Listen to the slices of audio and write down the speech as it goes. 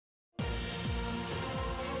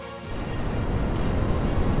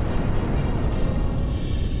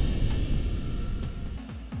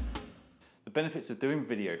The benefits of doing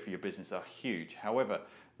video for your business are huge. However,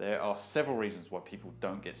 there are several reasons why people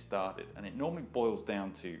don't get started, and it normally boils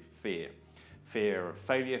down to fear. Fear of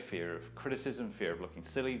failure, fear of criticism, fear of looking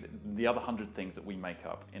silly, the other 100 things that we make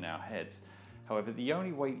up in our heads. However, the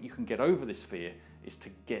only way you can get over this fear is to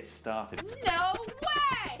get started. No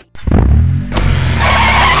way!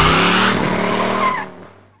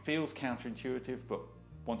 Feels counterintuitive, but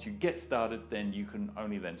once you get started, then you can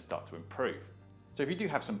only then start to improve. So if you do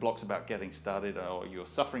have some blocks about getting started, or you're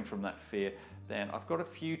suffering from that fear, then I've got a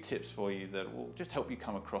few tips for you that will just help you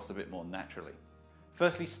come across a bit more naturally.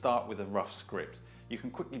 Firstly, start with a rough script. You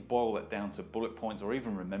can quickly boil that down to bullet points or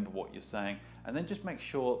even remember what you're saying, and then just make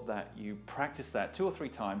sure that you practice that 2 or 3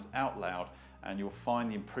 times out loud, and you'll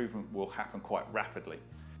find the improvement will happen quite rapidly.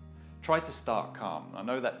 Try to start calm. I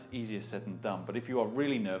know that's easier said than done, but if you are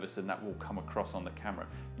really nervous, then that will come across on the camera.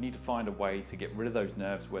 You need to find a way to get rid of those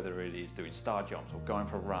nerves, whether it is doing star jumps or going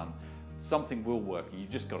for a run. Something will work, and you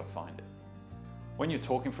just got to find it. When you're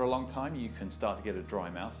talking for a long time, you can start to get a dry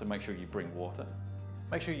mouth, so make sure you bring water.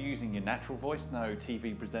 Make sure you're using your natural voice, no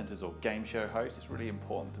TV presenters or game show hosts. It's really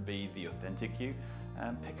important to be the authentic you,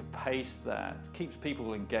 and pick a pace that keeps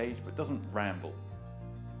people engaged but doesn't ramble.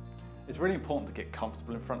 It's really important to get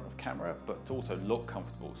comfortable in front of camera, but to also look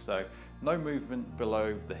comfortable. So no movement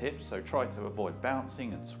below the hips, so try to avoid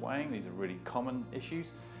bouncing and swaying. These are really common issues.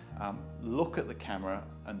 Look at the camera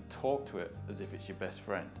and talk to it as if it's your best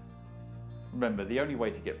friend. Remember, the only way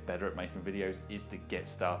to get better at making videos is to get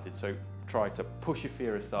started. So try to push your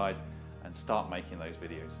fear aside and start making those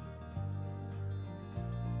videos.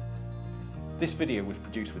 This video was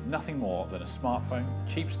produced with nothing more than a smartphone,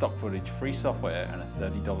 cheap stock footage, free software and a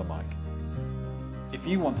 $30 mic. If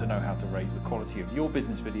you want to know how to raise the quality of your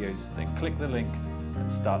business videos, then click the link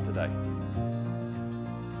and start today.